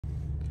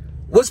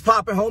What's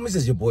poppin', homies?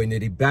 It's your boy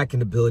Nitty back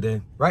in the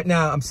building. Right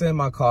now, I'm sitting in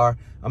my car.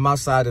 I'm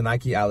outside the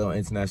Nike outlet on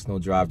International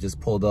Drive. Just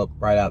pulled up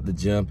right out the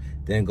gym,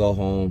 then go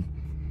home.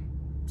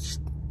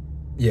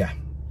 Yeah,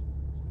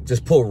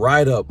 just pull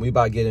right up. We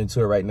about to get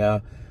into it right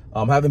now.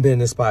 Haven't been in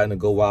this spot in a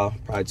good while,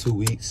 probably 2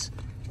 weeks.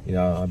 You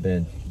know, I've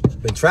been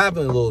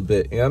traveling a little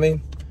bit, you know what I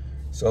mean?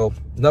 So,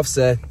 enough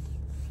said.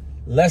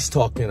 Less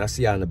talking. I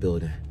see y'all in the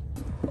building.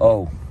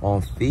 Oh,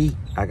 on feet,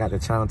 I got the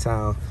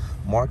Chinatown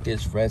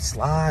Marcus red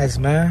slides,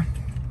 man.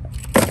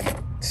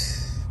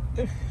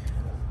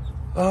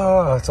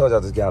 Oh, I told y'all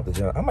just get out the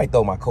gym. I might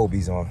throw my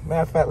Kobe's on.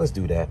 Matter of fact, let's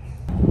do that.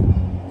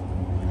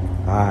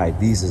 All right,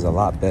 these is a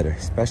lot better,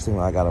 especially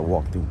when I gotta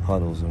walk through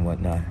puddles and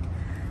whatnot.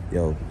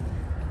 Yo,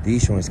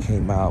 these joints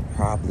came out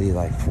probably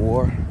like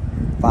 4 or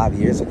 5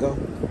 years ago.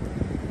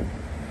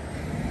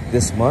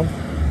 This month.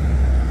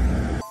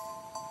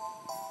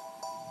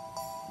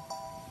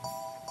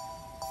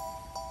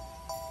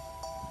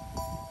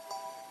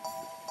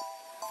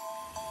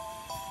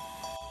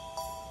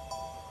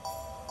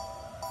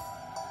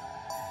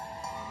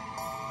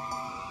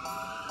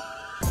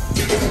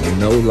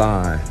 No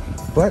line,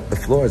 but the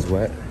floor is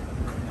wet.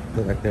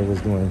 Looked like they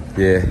was doing,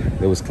 yeah,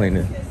 it was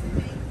cleaning.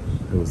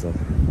 It was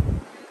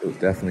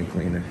definitely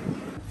cleaning.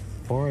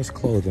 As far as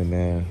clothing,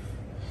 man,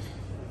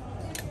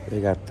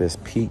 they got this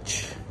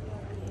peach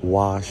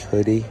wash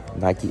hoodie,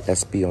 Nike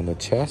SB on the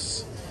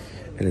chest,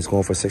 and it's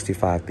going for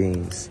 65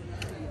 beans.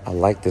 I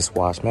like this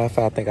wash. Matter of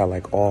fact, I think I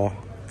like all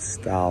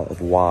style of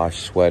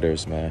wash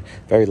sweaters, man.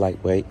 Very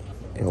lightweight.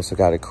 They also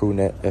got a crew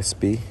neck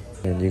SB.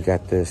 And you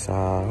got this,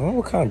 I don't know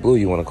what kind of blue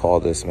you want to call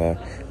this, man.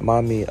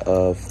 Remind me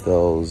of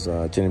those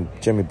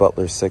Jimmy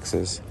Butler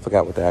 6s.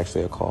 Forgot what they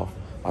actually are called.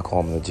 I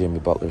call them the Jimmy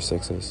Butler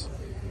 6s.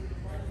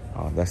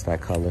 That's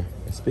that color.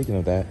 And speaking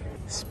of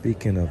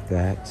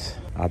that,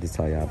 I'll just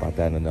tell y'all about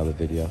that in another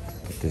video.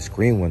 But this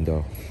green one,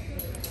 though,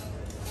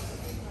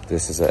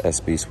 this is a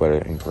SB sweater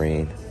in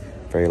green.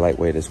 Very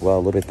lightweight as well. A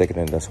little bit thicker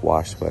than this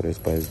wash sweaters,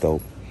 but it's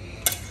dope.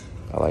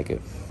 I like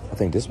it. I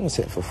think this one's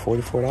hitting for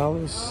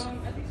 $44.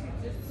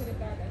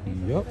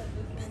 Yup,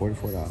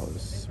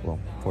 $44. Well,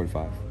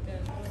 $45.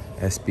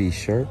 SB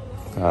shirt,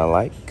 I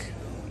like.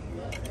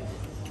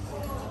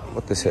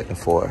 What this hitting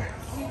for?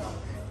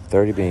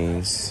 30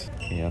 beans.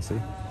 Can y'all see?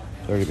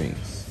 30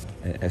 beans.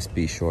 And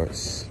SB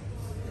shorts.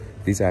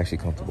 These are actually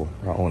comfortable.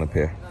 I own a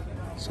pair.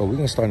 So we're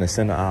gonna start in the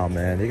center aisle,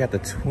 man. They got the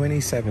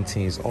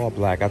 2017s, all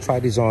black. I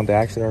tried these on. They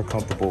actually are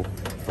comfortable,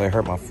 but it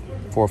hurt my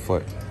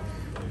forefoot.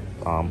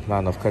 Not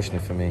enough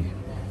cushioning for me.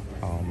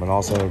 And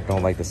also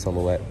don't like the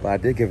silhouette, but I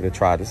did give it a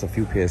try. There's a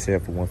few pairs here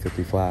for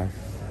 $155.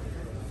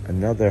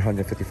 Another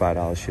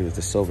 $155 shoes,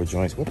 the silver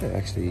joints. What they're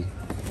actually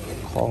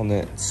calling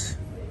it?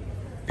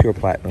 Pure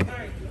platinum,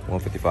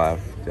 $155.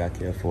 I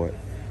care for it.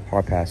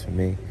 Hard pass for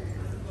me.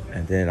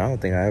 And then I don't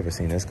think I ever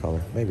seen this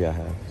color. Maybe I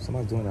have.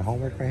 Somebody doing their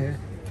homework right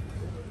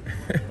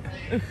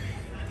here.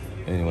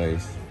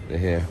 Anyways, they're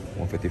here,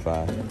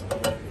 $155.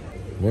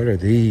 What are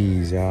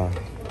these, y'all?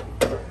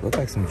 Look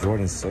like some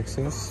Jordan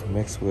 6s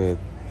mixed with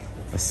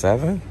a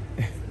 7?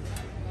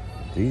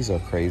 These are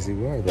crazy.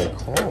 What are they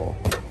called?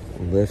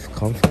 Lift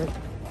Comfort?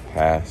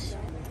 Pass.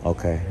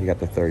 Okay, you got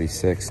the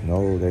 36.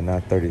 No, they're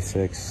not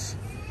 36.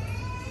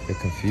 They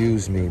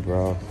confused me,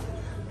 bro.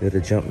 They're the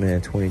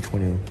Jumpman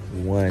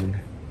 2021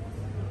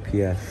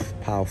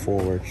 PF Power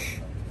Forward.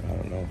 I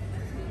don't know.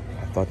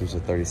 I thought these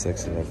were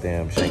 36 in that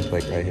damn shank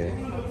plate right here.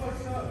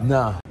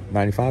 Nah.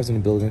 95's in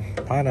the building.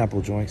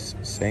 Pineapple joints.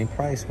 Same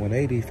price,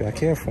 $180 if I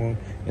care for them.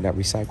 In that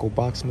recycled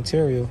box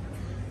material.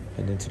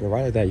 And then to the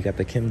right of that, you got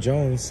the Kim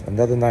Jones,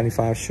 another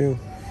 95 shoe.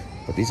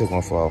 But these are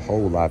going for a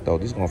whole lot, though.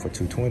 These are going for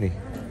 $220.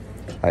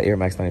 Air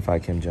Max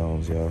 95 Kim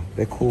Jones, yo.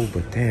 They're cool,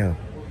 but damn,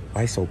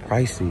 why so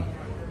pricey?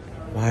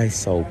 Why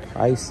so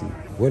pricey?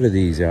 What are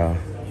these, y'all?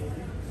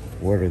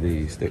 What are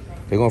these? They're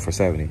going for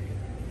 70.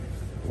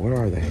 What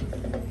are they?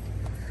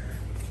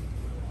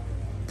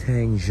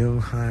 Tang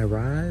Jung High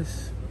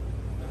Rise?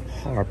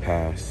 Hard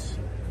pass.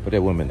 But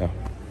they're women, though.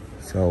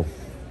 So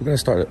we're going to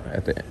start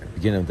at the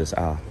beginning of this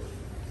aisle.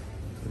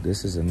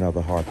 This is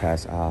another hard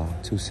pass aisle.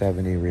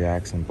 270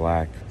 Reacts in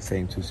black.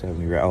 Same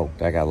 270 Oh,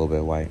 that got a little bit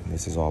of white.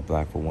 This is all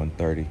black for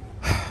 130.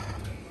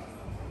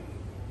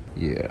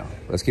 Yeah,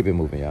 let's keep it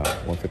moving, y'all.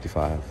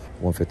 155.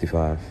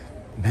 155.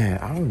 Man,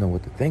 I don't know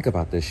what to think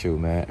about this shoe,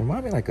 man. It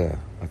reminds me like a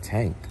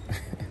tank.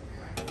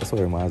 That's what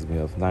it reminds me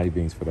of. 90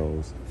 beans for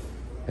those.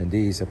 And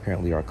these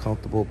apparently are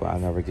comfortable, but I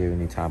never gave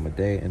any time of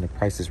day. And the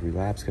prices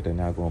relapsed because they're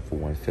now going for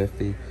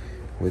 $150,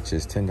 which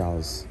is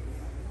 $10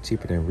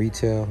 cheaper than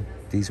retail.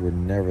 These were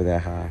never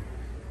that high,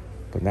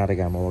 but now they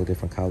got them all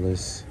different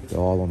colors. They're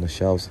all on the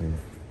shelves and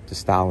the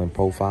styling,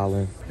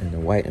 profiling in the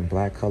white and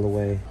black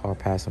colorway. Hard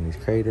pass on these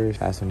Craters,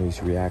 pass on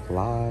these React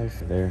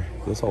Live.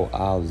 This whole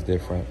aisle is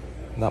different.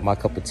 Not my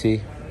cup of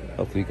tea.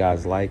 Hopefully you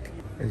guys like.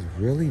 There's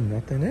really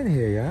nothing in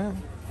here, y'all.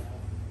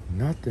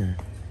 Nothing.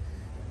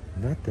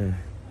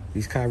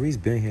 These Kyrie's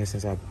been here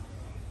since I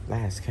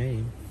last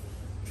came.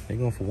 They're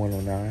going for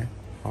 $109.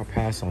 Hard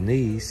pass on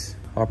these.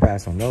 Hard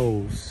pass on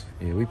those.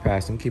 Yeah, we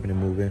passed them, keeping it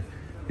moving.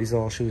 These are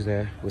all shoes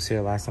that was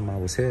here last time I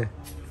was here.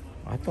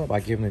 I thought by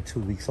giving it 2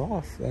 weeks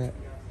off that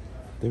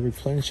they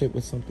replenish it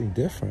with something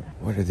different.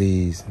 What are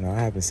these? No, I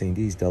haven't seen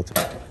these.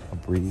 Delta. I'll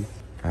breathe.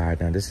 All right,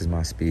 now this is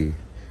my speed.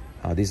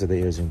 These are the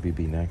ears in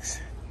BB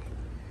Next.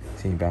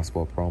 Team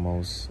basketball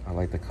promos. I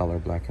like the color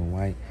black and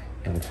white,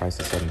 and the price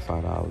is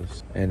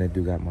 $75. And they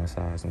do got my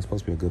size. And it's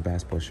supposed to be a good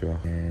basketball shoe.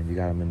 And you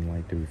got them in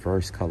like the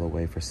reverse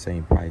colorway for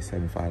same price,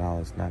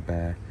 $75. Not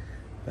bad.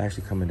 They're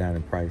actually coming down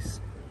in price.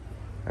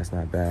 That's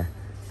not bad.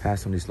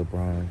 Pass on these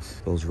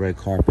LeBrons. Those red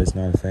carpets,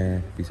 not a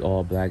fan. These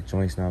all black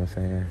joints, not a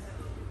fan.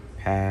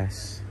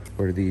 Pass.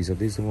 What are these? Are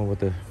these the one with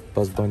the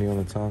Buzz Bunny on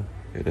the tongue?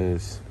 It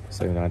is.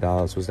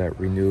 $79. Was that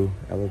Renew,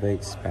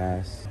 Elevates,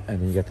 Pass?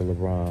 And then you got the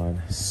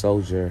LeBron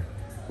Soldier.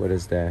 What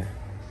is that?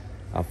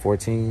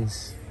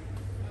 14s.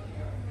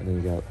 And then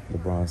you got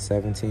LeBron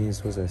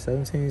 17s. Was that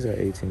 17s or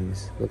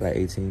 18s? Look like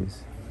 18s.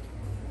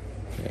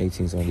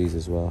 18s on these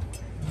as well.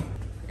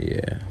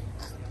 Yeah.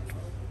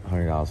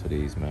 $100 for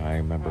these, man. I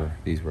remember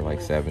these were like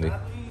 70.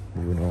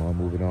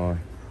 Moving on.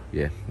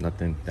 Yeah,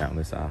 nothing down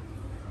this aisle.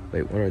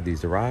 Wait, what are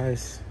these? The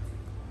Rise?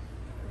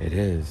 It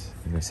is.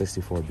 And they're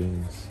 64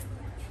 beans.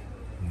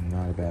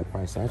 Not a bad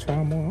price. I try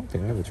them all. I don't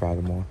think I ever tried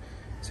them all.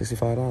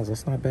 $65.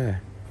 That's not bad.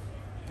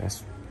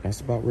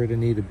 That's about where they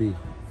need to be.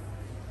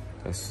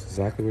 That's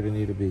exactly where they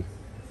need to be. I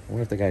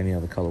wonder if they got any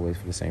other colorways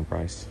for the same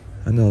price.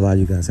 I know a lot of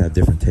you guys have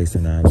different tastes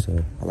in knives,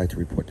 so I like to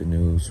report the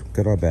news,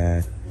 good or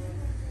bad.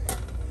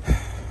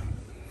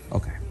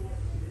 Okay,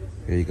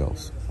 here he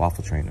goes.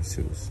 Waffle trainers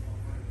twos.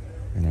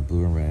 And they're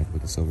blue and red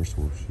with the silver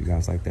swoosh. You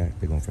guys like that?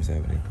 They're going for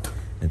 70.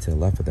 And to the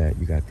left of that,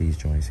 you got these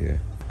joints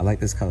here. I like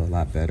this color a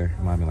lot better.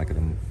 Remind me like of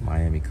the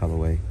Miami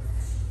colorway.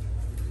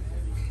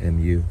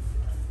 MU.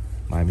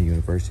 Miami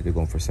University, they're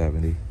going for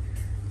 70.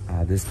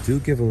 This do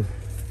give a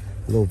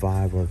little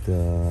vibe of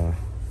the,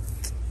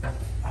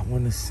 I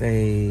want to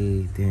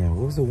say, damn,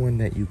 what was the one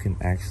that you can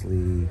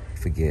actually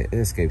forget? It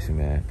escapes me,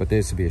 man. But there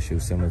used to be a shoe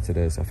similar to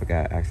this. I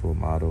forgot actual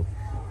model.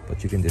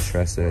 But you can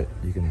distress it,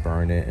 you can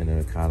burn it, and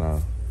it'll kind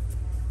of...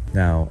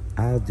 Now,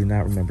 I do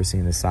not remember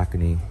seeing a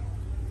Saucony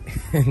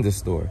in the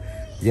store.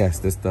 Yes,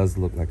 this does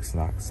look like a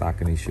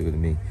Saucony shoe to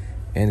me,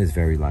 and it's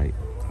very light.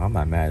 I'm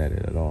not mad at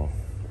it at all.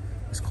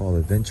 It's called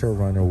Adventure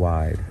Runner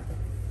Wide.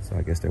 So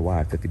I guess they're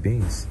wide, 50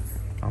 beans.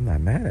 I'm not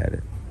mad at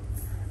it.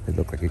 It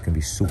looks like it can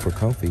be super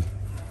comfy.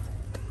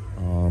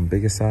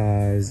 Biggest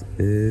size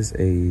is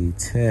a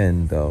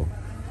 10 though.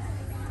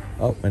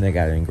 Oh, and they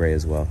got it in gray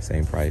as well,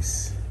 same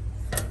price.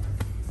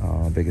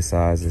 Biggest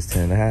size is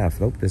 10.5.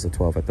 Nope, there's a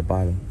 12 at the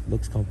bottom.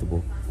 Looks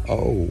comfortable.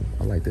 Oh,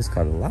 I like this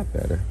cut a lot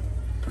better.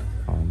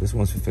 This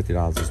one's for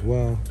 $50 as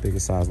well.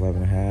 Biggest size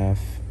 11.5,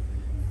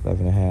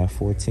 11.5,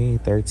 14,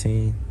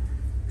 13.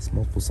 It's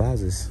multiple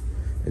sizes.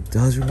 It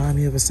does remind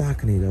me of a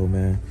Saucony though,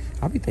 man.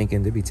 I be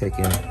thinking they be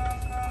taking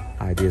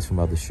ideas from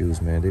other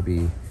shoes, man. They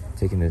be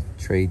taking the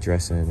trade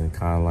dressing and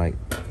kind of like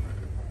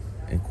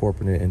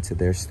incorporating it into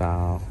their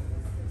style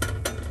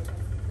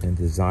and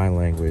design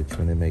language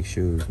when they make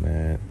shoes,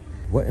 man.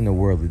 What in the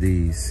world are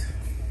these?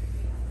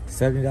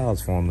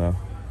 $70 for them though.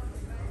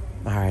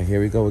 All right, here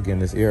we go again.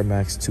 This Air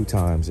Max 2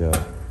 times, yo.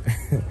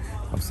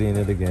 I'm seeing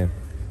it again.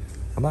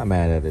 I'm not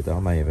mad at it though.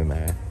 I'm not even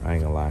mad. I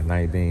ain't gonna lie.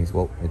 90 beans.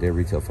 Well, it did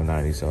retail for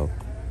 90, so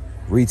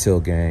retail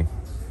gang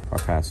are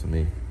pass for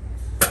me.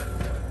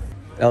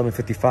 Element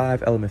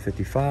 55, Element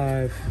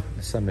 55,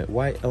 Summit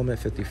White, Element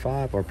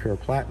 55, or Pure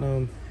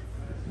Platinum,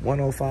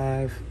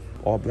 105,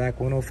 all black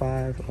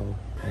 105. Oh,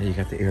 and you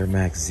got the Air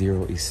Max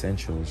Zero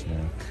Essentials,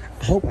 man.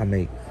 I hope I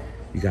make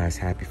you guys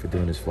happy for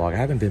doing this vlog. I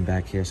haven't been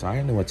back here, so I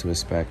didn't know what to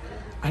expect.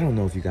 I don't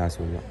know if you guys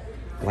will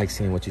like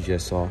seeing what you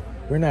just saw.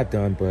 We're not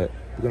done, but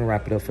we're gonna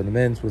wrap it up for the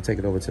men's. We'll take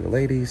it over to the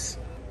ladies.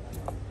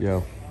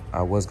 Yo,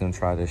 I was gonna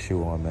try this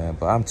shoe on, man,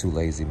 but I'm too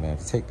lazy, man,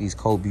 to take these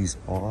Kobe's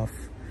off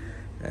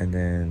and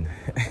then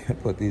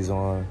put these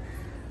on.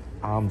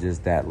 I'm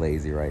just that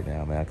lazy right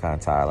now, man. I'm kind of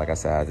tired. Like I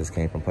said, I just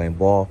came from playing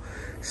ball,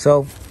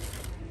 so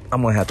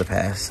I'm gonna have to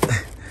pass.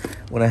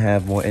 When I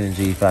have more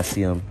energy, if I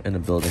see them in the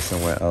building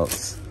somewhere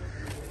else,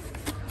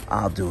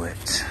 I'll do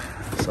it.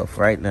 So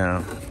for right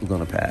now, we're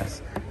gonna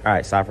pass. All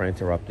right, sorry for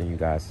interrupting you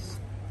guys.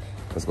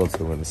 Let's go to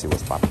the women, see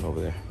what's popping over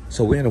there.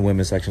 So we're in the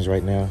women's sections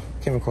right now.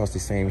 Came across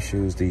these same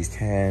shoes, these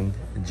tan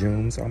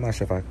Junes. I'm not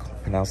sure if I'm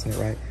pronouncing it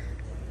right.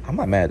 I'm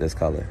not mad at this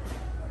color,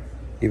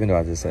 even though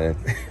I just said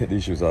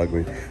these shoes are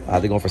ugly.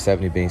 They're going for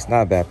 70 beans.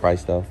 Not a bad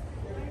price though.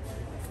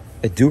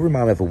 It do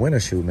remind me of a winter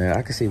shoe, man.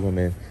 I can see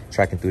women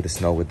trekking through the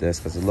snow with this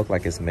because it looks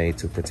like it's made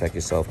to protect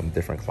yourself from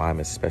different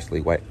climates,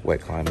 especially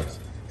wet climates,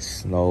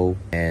 snow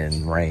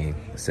and rain,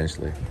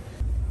 essentially.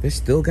 They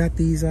still got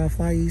these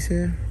Flyes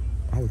here.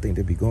 I would think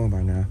they'd be going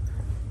by now.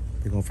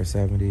 They're going for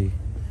 70.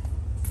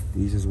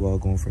 These as well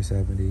going for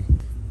 70.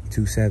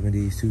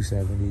 270s,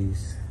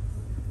 270s,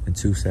 and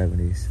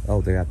 270s. Oh,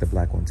 they got the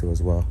black one too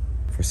as well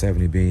for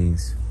 70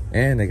 beans.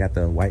 And they got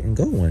the white and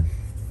gold one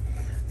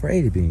for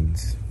 80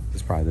 beans.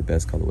 It's probably the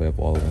best colorway of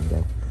all of them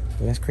though.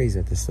 But that's crazy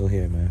that they're still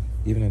here, man.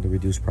 Even at the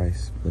reduced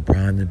price.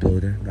 LeBron in the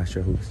building. Not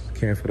sure who's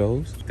caring for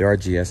those. There are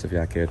GS if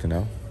y'all care to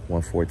know.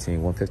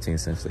 114, 115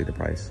 essentially the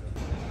price.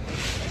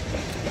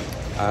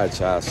 All right,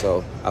 y'all,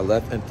 so I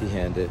left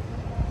empty-handed.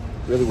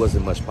 Really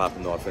wasn't much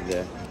popping off in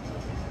there.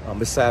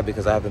 It's sad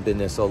because I haven't been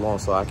there so long,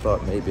 so I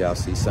thought maybe I'll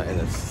see something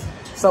that's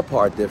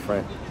subpar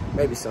different.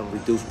 Maybe some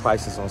reduced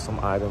prices on some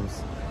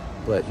items,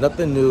 but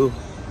nothing new.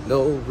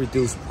 No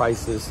reduced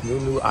prices,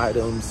 new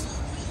items.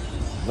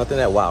 Nothing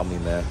that wowed me,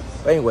 man.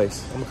 But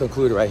anyways, I'm gonna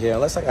conclude it right here.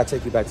 Unless I gotta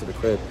take you back to the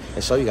crib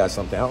and show you guys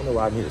something. I don't know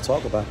what I need to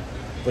talk about,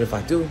 but if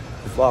I do,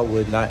 the vlog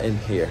would not end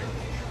here.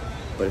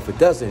 But if it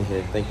does end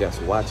here, thank you guys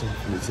for watching.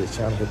 If you're new to the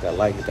channel, hit that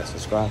like, hit that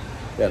subscribe,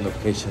 hit that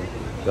notification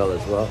bell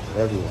as well. And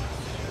everyone,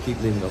 keep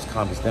leaving those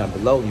comments down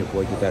below, and your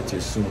boy get back to you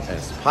as soon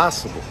as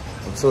possible.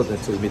 Until then,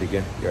 until we meet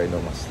again, you already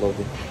know my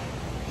slogan.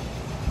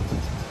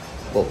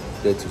 Oh,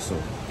 good too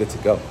soon. Good to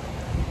go.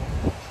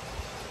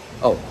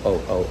 Oh.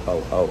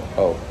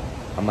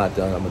 I'm not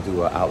done. I'm gonna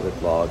do an outlet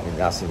vlog, and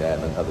y'all see that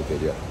in another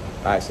video.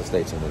 All right, so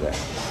stay tuned to that.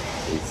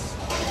 Peace.